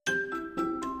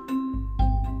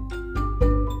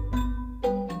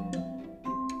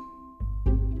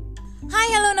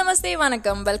Namaste,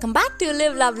 Vanakkam. Welcome back to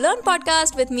Live, Love, Learn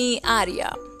podcast with me,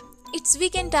 Arya. It's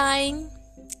weekend time,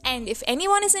 and if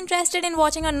anyone is interested in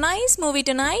watching a nice movie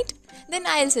tonight, then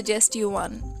I'll suggest you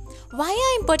one. Why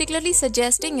I'm particularly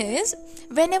suggesting is,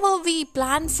 whenever we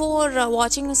plan for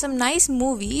watching some nice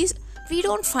movies, we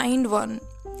don't find one.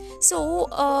 So,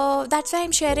 that's why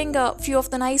I'm sharing a few of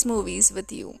the nice movies with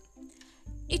you.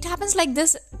 It happens like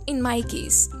this in my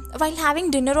case. While having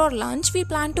dinner or lunch, we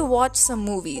plan to watch some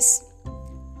movies.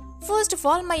 First of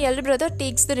all, my elder brother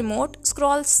takes the remote,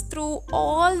 scrolls through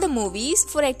all the movies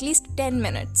for at least 10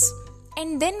 minutes.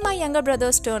 And then my younger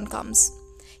brother's turn comes.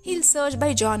 He'll search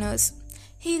by genres.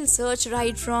 He'll search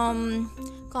right from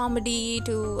comedy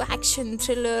to action,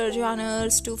 thriller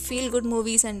genres to feel-good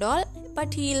movies and all.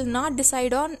 But he'll not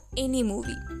decide on any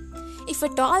movie. If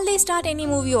at all they start any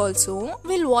movie also,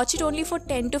 we'll watch it only for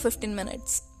 10 to 15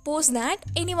 minutes. Post that,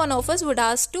 any one of us would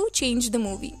ask to change the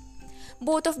movie.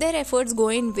 Both of their efforts go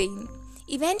in vain.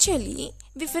 Eventually,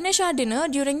 we finish our dinner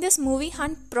during this movie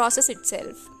hunt process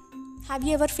itself. Have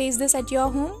you ever faced this at your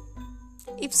home?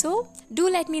 If so, do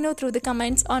let me know through the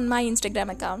comments on my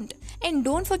Instagram account. And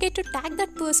don't forget to tag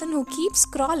that person who keeps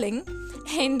scrolling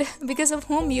and because of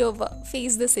whom you've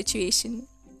faced the situation.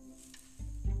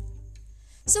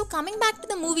 So coming back to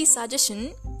the movie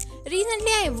suggestion,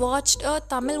 recently I watched a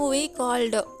Tamil movie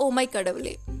called Oh My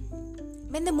Kadavule.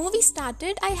 When the movie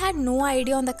started, I had no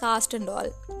idea on the cast and all.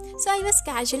 So I was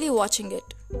casually watching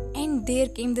it. And there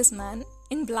came this man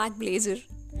in black blazer.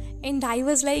 And I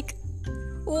was like,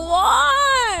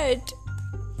 what?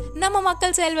 நம்ம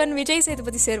மக்கள் Selvan Vijay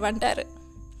Sethupathi sir வந்துட்டாரு.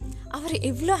 அவர்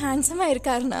எவ்வளோ ஹேண்ட்ஸமாக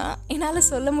இருக்காருன்னா என்னால்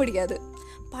சொல்ல முடியாது.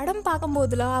 படம்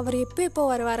பார்க்கும்போதுலாம் அவர் எப்போ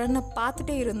வருவாருன்னு நான்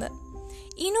பார்த்துட்டே இருந்தேன்.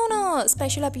 இன்னொன்று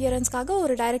ஸ்பெஷல் அப்பியரன்ஸ்க்காக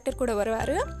ஒரு டைரக்டர் கூட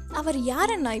வருவார். அவர்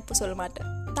யாருன்னு நான் இப்போ சொல்ல மாட்டேன்.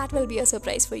 That will be a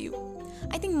surprise for you.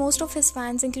 I think most of his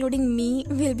fans, including me,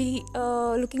 will be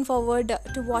looking forward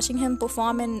to watching him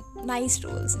perform in nice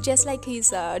roles, just like he's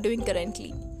doing currently.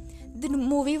 The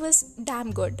movie was damn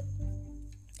good.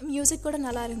 Music kuda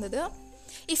nalla irundhathu.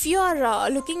 If you are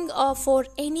looking for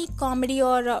any comedy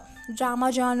or drama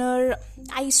genre,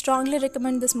 I strongly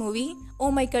recommend this movie,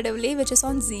 Oh My Kadavule, which is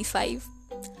on Z5.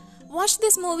 Watch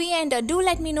this movie and do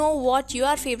let me know what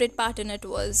your favorite part in it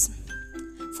was.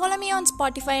 Follow me on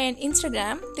Spotify and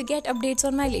Instagram to get updates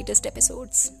on my latest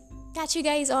episodes. Catch you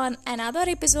guys on another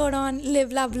episode on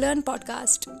Live, Love, Learn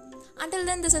podcast. Until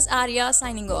then, this is Arya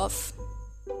signing off.